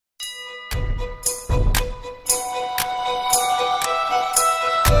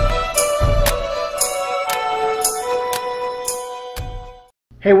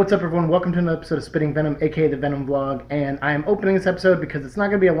Hey, what's up everyone? Welcome to another episode of Spitting Venom, aka the Venom Vlog, and I am opening this episode because it's not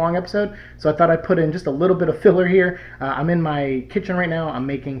going to be a long episode, so I thought I'd put in just a little bit of filler here. I'm in my kitchen right now, I'm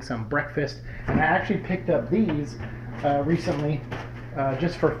making some breakfast, and I actually picked up these recently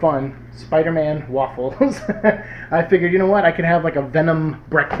just for fun, Spider-Man waffles. I figured, you know what, I could have like a Venom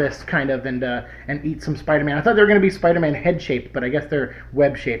breakfast kind of and eat some Spider-Man. I thought they were going to be Spider-Man head-shaped, but I guess they're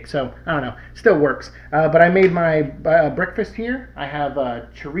web-shaped, so I don't know, still works. But I made my breakfast here. I have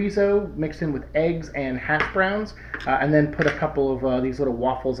chorizo mixed in with eggs and hash browns, and then put a couple of these little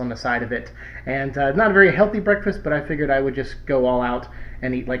waffles on the side of it. And not a very healthy breakfast, but I figured I would just go all out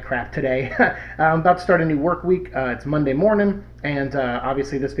and eat like crap today. I'm about to start a new work week. It's Monday morning, and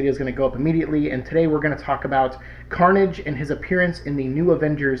obviously this video is going to go up immediately. And today we're going to talk about Carnage and his appearance in the New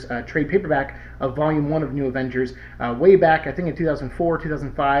Avengers trade paperback of Volume 1 of New Avengers. Way back, I think in 2004,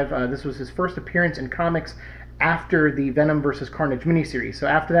 2005, this was his first appearance in comics after the Venom versus Carnage miniseries. So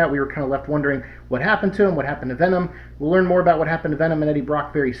after that, we were kind of left wondering what happened to him, what happened to Venom. We'll learn more about what happened to Venom and Eddie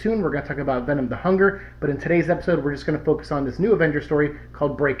Brock very soon. We're going to talk about Venom the Hunger, but in today's episode, we're just going to focus on this New Avenger story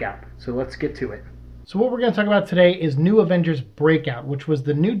called Breakout. So let's get to it. So what we're going to talk about today is New Avengers Breakout, which was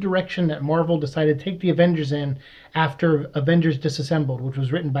the new direction that Marvel decided to take the Avengers in after Avengers Disassembled, which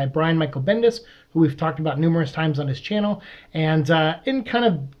was written by Brian Michael Bendis, who we've talked about numerous times on his channel. And in kind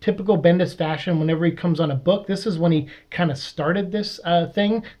of typical Bendis fashion, whenever he comes on a book, this is when he kind of started this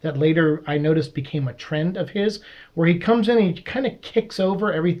thing that later I noticed became a trend of his, where he comes in and he kind of kicks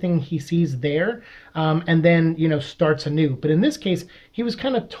over everything he sees there, and then, you know, starts anew. But in this case, he was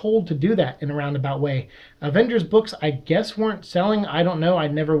kind of told to do that in a roundabout way. Avengers books, I guess, weren't selling. I don't know. I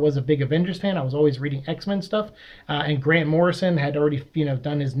never was a big Avengers fan. I was always reading X-Men stuff. And Grant Morrison had already, you know,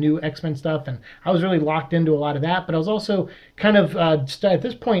 done his new X-Men stuff. And I was really locked into a lot of that. But I was also kind of, at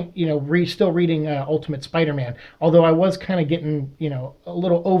this point, you know, still reading Ultimate Spider-Man. Although I was kind of getting, you know, a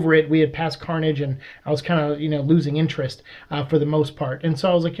little over it. We had passed Carnage and I was kind of, you know, losing interest for the most part. And so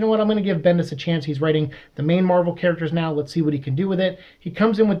I was like, you know what, I'm going to give Bendis a chance. He's writing the main Marvel characters now. Let's see what he can do with it. He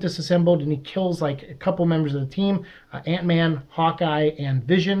comes in with Disassembled and he kills like a couple members of the team, Ant-Man, Hawkeye, and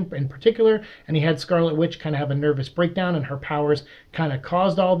Vision in particular. And he had Scarlet Witch kind of have a nervous breakdown, and her powers kind of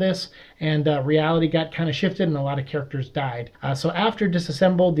caused all this. And reality got kind of shifted and a lot of characters died. So after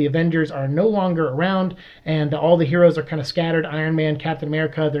Disassembled, the Avengers are no longer around and all the heroes are kind of scattered. Iron Man, Captain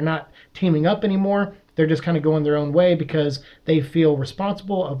America, they're not teaming up anymore. They're just kind of going their own way because they feel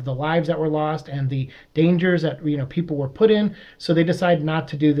responsible of the lives that were lost and the dangers that, you know, people were put in. So they decide not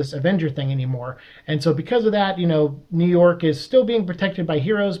to do this Avenger thing anymore. And so because of that, you know, New York is still being protected by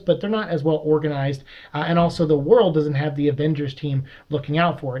heroes, but they're not as well organized. And also the world doesn't have the Avengers team looking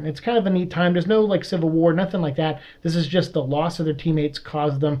out for it. And it's kind of a neat time. There's no like Civil War, nothing like that. This is just the loss of their teammates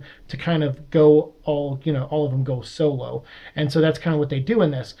caused them to kind of go all of them go solo. And so that's kind of what they do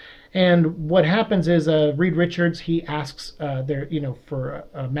in this. And what happens is Reed Richards, he asks for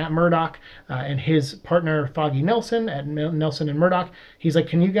Matt Murdock and his partner Foggy Nelson at Nelson and Murdock. He's like,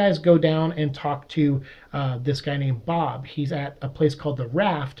 can you guys go down and talk to this guy named Bob? He's at a place called the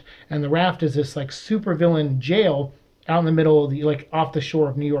Raft, and the Raft is this like supervillain jail out in the middle of the, like, off the shore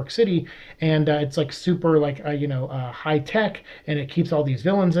of New York City, and it's like super like high tech, and it keeps all these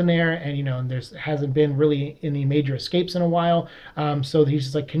villains in there, and and there's hasn't been really any major escapes in a while. So he's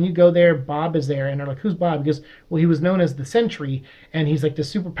just like, can you go there? Bob is there. And they're like, who's Bob? Because, well, he was known as the Sentry, and he's like this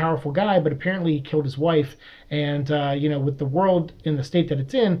super powerful guy, but apparently he killed his wife. And with the world in the state that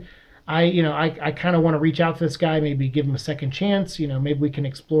it's in, I kind of want to reach out to this guy, maybe give him a second chance. Maybe we can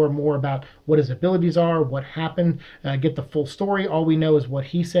explore more about what his abilities are, what happened, get the full story. All we know is what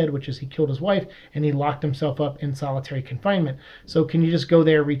he said, which is he killed his wife and he locked himself up in solitary confinement. So can you just go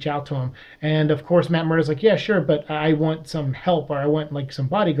there, reach out to him? And of course, Matt Murdock's like, yeah, sure, but I want some help, or I want like some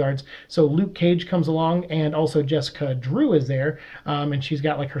bodyguards. So Luke Cage comes along, and also Jessica Drew is there, and she's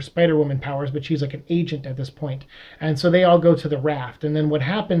got like her Spider-Woman powers, but she's like an agent at this point. And so they all go to the Raft, and then what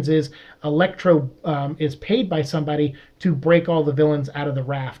happens is Electro is paid by somebody to break all the villains out of the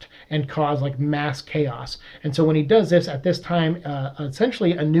Raft and cause like mass chaos. And so when he does this, at this time,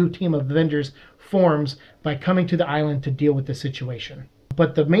 essentially a new team of Avengers forms by coming to the island to deal with the situation.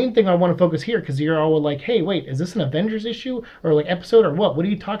 But the main thing I want to focus here, because you're all like, hey, wait, is this an Avengers issue or like episode or what? What are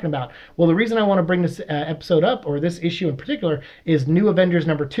you talking about? Well, the reason I want to bring this episode up, or this issue in particular, is New Avengers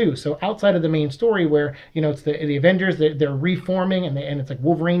 #2. So outside of the main story where, it's the Avengers, they're reforming, and it's like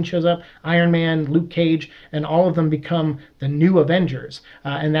Wolverine shows up, Iron Man, Luke Cage, and all of them become the New Avengers.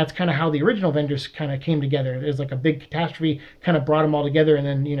 And that's kind of how the original Avengers kind of came together. There's like a big catastrophe kind of brought them all together, and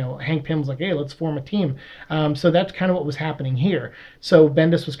then, Hank Pym was like, hey, let's form a team. So that's kind of what was happening here. So so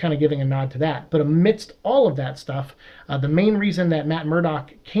Bendis was kind of giving a nod to that. But amidst all of that stuff, the main reason that Matt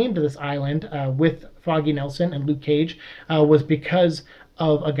Murdock came to this island with Foggy Nelson and Luke Cage was because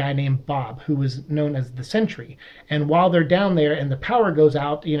of a guy named Bob, who was known as the Sentry. And while they're down there and the power goes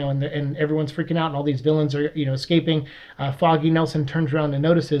out, and everyone's freaking out and all these villains are, escaping, Foggy Nelson turns around and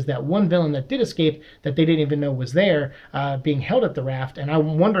notices that one villain that did escape that they didn't even know was there, being held at the raft. And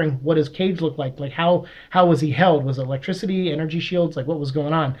I'm wondering, what does Cage look like? Like, how was he held? Was it electricity, energy shields? Like, what was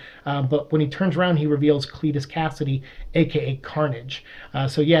going on? But when he turns around, he reveals Cletus Cassidy, aka Carnage.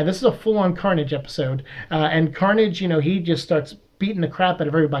 So yeah, this is a full-on Carnage episode. And Carnage, he just starts beating the crap out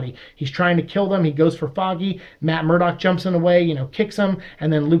of everybody. He's trying to kill them. He goes for Foggy. Matt Murdock jumps in the way, kicks him,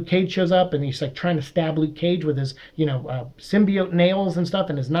 and then Luke Cage shows up, and he's like trying to stab Luke Cage with his, symbiote nails and stuff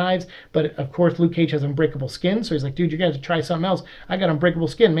and his knives. But of course, Luke Cage has unbreakable skin, so he's like, dude, you got to try something else. I got unbreakable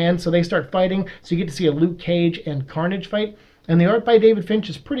skin, man. So they start fighting. So you get to see a Luke Cage and Carnage fight. And the art by David Finch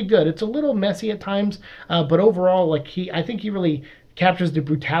is pretty good. It's a little messy at times, but overall, I think he really captures the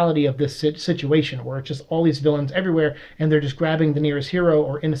brutality of this situation, where it's just all these villains everywhere, and they're just grabbing the nearest hero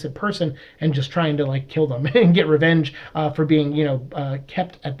or innocent person and just trying to kill them and get revenge for being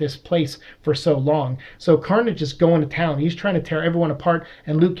kept at this place for so long. So Carnage is going to town. He's trying to tear everyone apart,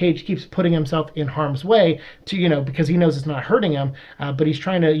 and Luke Cage keeps putting himself in harm's way to because he knows it's not hurting him, but he's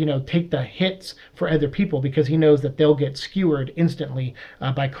trying to take the hits for other people because he knows that they'll get skewered instantly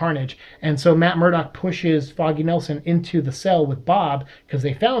by Carnage. And so Matt Murdock pushes Foggy Nelson into the cell with Bob, because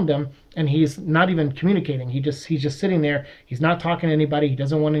they found him, and he's not even communicating. He's just sitting there. He's not talking to anybody. He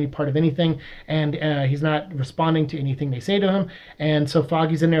doesn't want any part of anything, and he's not responding to anything they say to him. And so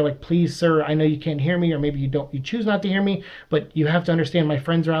Foggy's in there like, please, sir, I know you can't hear me, or maybe you choose not to hear me, but you have to understand my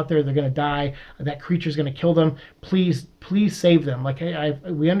friends are out there. They're going to die. That creature's going to kill them. Please save them. Like,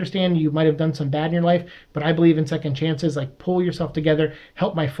 we understand you might have done some bad in your life, but I believe in second chances. Like, pull yourself together.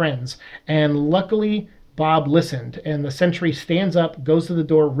 Help my friends. And luckily, Bob listened, and the Sentry stands up, goes to the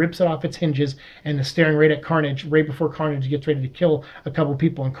door, rips it off its hinges, and is staring right at Carnage right before Carnage gets ready to kill a couple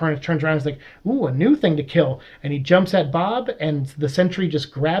people. And Carnage turns around and is like, ooh, a new thing to kill. And he jumps at Bob, and the Sentry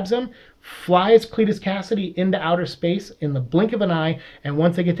just grabs him, flies Cletus Cassidy into outer space in the blink of an eye, and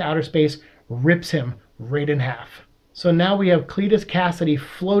once they get to outer space, rips him right in half. So now we have Cletus Cassidy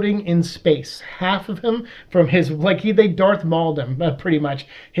floating in space. Half of him from his, they Darth Mauled him, pretty much.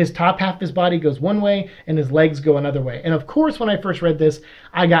 His top half of his body goes one way, and his legs go another way. And of course, when I first read this,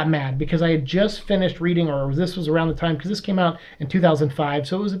 I got mad, because I had just finished reading, or this was around the time, because this came out in 2005,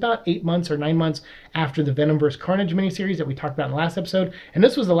 so it was about 8 months or 9 months after the Venom vs. Carnage miniseries that we talked about in the last episode. And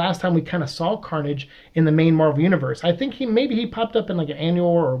this was the last time we kind of saw Carnage in the main Marvel Universe. I think maybe he popped up in an annual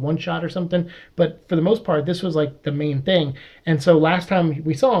or one shot or something, but for the most part, this was the main thing. And so last time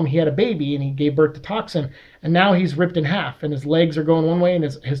we saw him, he had a baby and he gave birth to Toxin, and now he's ripped in half, and his legs are going one way and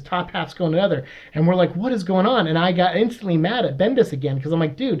his top half's going another. And we're like, what is going on? And I got instantly mad at Bendis again, because I'm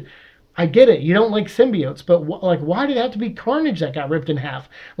like, dude, I get it, you don't like symbiotes, but why did it have to be Carnage that got ripped in half?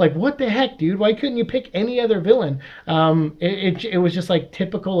 What the heck, dude? Why couldn't you pick any other villain? It was just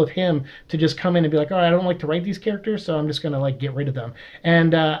typical of him to just come in and be like, all right, I don't like to write these characters, so I'm just gonna get rid of them.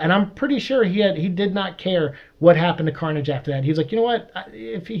 And I'm pretty sure he did not care what happened to Carnage after that. He's like, you know what?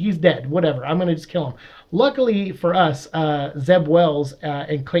 If he's dead, whatever, I'm gonna just kill him. Luckily for us, Zeb Wells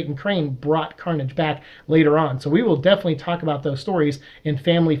and Clayton Crane brought Carnage back later on. So we will definitely talk about those stories in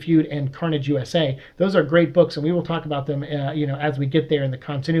Family Feud and Carnage USA. Those are great books, and we will talk about them as we get there in the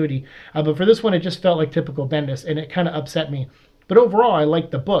continuity. But for this one, it just felt like typical Bendis, and it kind of upset me. But overall, I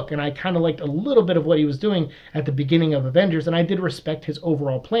liked the book, and I kind of liked a little bit of what he was doing at the beginning of Avengers, and I did respect his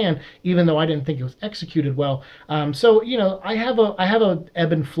overall plan, even though I didn't think it was executed well. So, I have a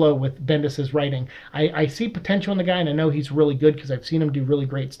ebb and flow with Bendis's writing. I see potential in the guy, and I know he's really good because I've seen him do really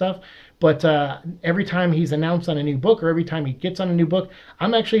great stuff. But every time he's announced on a new book, or every time he gets on a new book,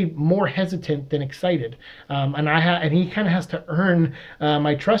 I'm actually more hesitant than excited. And he kind of has to earn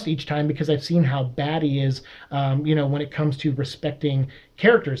my trust each time, because I've seen how bad he is, when it comes to respecting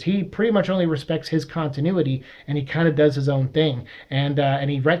characters. He pretty much only respects his continuity, and he kind of does his own thing. And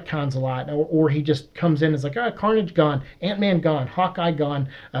he retcons a lot, or he just comes in as like, Carnage gone, Ant-Man gone, Hawkeye gone,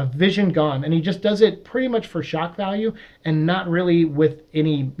 Vision gone, and he just does it pretty much for shock value, and not really with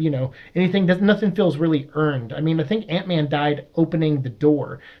any, anything. Nothing feels really earned. I mean, I think Ant-Man died opening the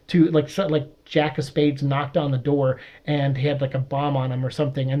door to Jack of Spades knocked on the door and he had like a bomb on him or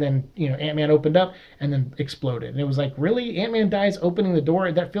something, and then Ant-Man opened up and then exploded. And it was like, really, Ant-Man dies opening the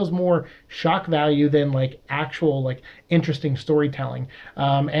door? That feels more shock value than like actual like interesting storytelling.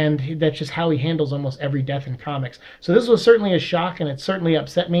 And that's just how he handles almost every death in comics. So this was certainly a shock, and it certainly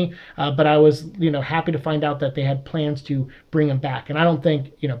upset me. But I was happy to find out that they had plans to bring him back. And I don't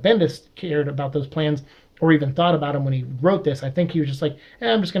think Bendis cared about those plans or even thought about him when he wrote this. I think he was just like,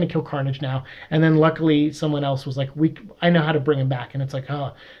 I'm just going to kill Carnage now. And then luckily someone else was like, I know how to bring him back. And it's like,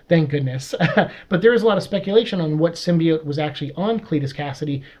 oh, thank goodness. But there is a lot of speculation on what symbiote was actually on Cletus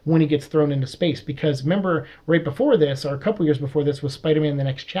Cassidy when he gets thrown into space. Because remember, right before this, or a couple years before this, was Spider-Man The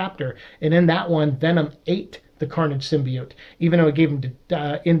Next Chapter. And in that one, Venom ate the Carnage symbiote. Even though it gave him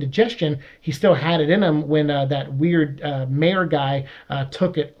indigestion, he still had it in him when that weird mayor guy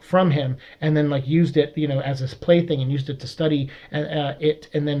took it from him and then like used it, as his plaything and used it to study it,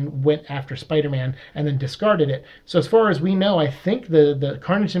 and then went after Spider-Man and then discarded it. So as far as we know, I think the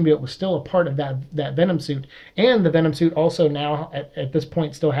Carnage symbiote was still a part of that Venom suit, and the Venom suit also now at this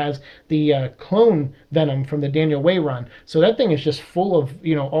point still has the clone Venom from the Daniel Way run. So that thing is just full of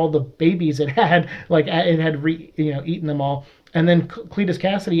all the babies it had, like it had eaten them all. And then Cletus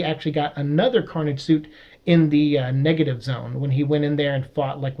Cassidy actually got another Carnage suit in the negative zone when he went in there and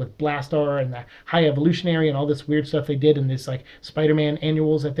fought like with Blastar and the High Evolutionary and all this weird stuff they did in this like Spider-Man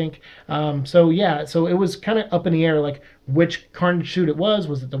annuals, I think. So yeah, so it was kind of up in the air, like which Carnage suit it was.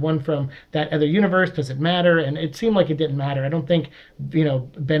 Was it the one from that other universe? Does it matter? And it seemed like it didn't matter. I don't think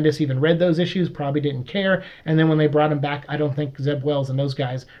Bendis even read those issues, probably didn't care. And then when they brought him back, I don't think Zeb Wells and those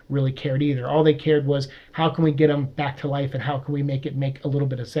guys really cared either. All they cared was, how can we get him back to life and how can we make it make a little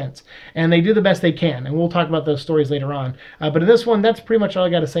bit of sense? And they do the best they can, and we'll talk about those stories later on. But in this one, that's pretty much all I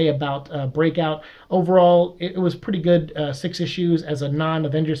got to say about Breakout. Overall, it was pretty good. 6 issues. As a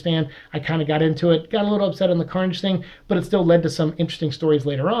non-Avengers fan, I kind of got into it, got a little upset on the Carnage thing, but it still led to some interesting stories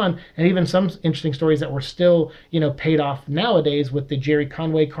later on, and even some interesting stories that were still paid off nowadays with the Jerry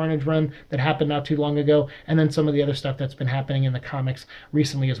Conway Carnage run that happened not too long ago, and then some of the other stuff that's been happening in the comics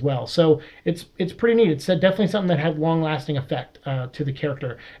recently as well. So it's pretty neat. It's definitely something that had long-lasting effect to the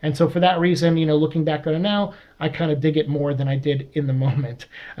character, and so for that reason, looking back on it now, I kind of dig it more than I did in the moment.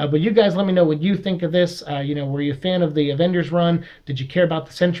 But you guys let me know what you think of this. Were you a fan of the Avengers run? Did you care about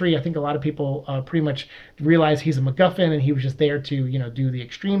the Sentry? I think a lot of people pretty much realize he's a MacGuffin and he was just there to, do the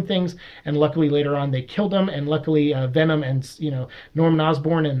extreme things. And luckily later on they killed him. And luckily Venom and, Norman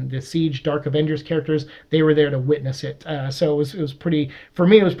Osborn and the Siege Dark Avengers characters, they were there to witness it. So it was pretty, for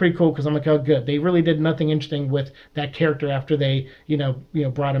me, it was pretty cool because I'm like, oh, good. They really did nothing interesting with that character after they,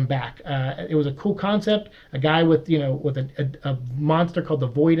 brought him back. It was a cool concept. A guy with a monster called the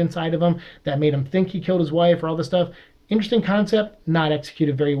Void inside of him that made him think he killed his wife or all this stuff. Interesting concept, not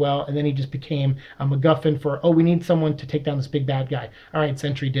executed very well, and then he just became a MacGuffin for, we need someone to take down this big bad guy. All right,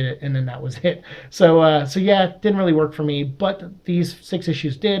 Sentry did it, and then that was it. So yeah, it didn't really work for me, but these 6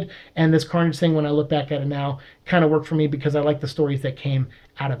 issues did, and this Carnage thing, when I look back at it now, kind of worked for me because I like the stories that came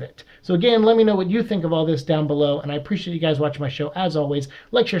out of it. So again, let me know what you think of all this down below, and I appreciate you guys watching my show as always.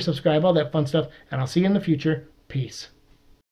 Like, share, subscribe, all that fun stuff, and I'll see you in the future. Peace.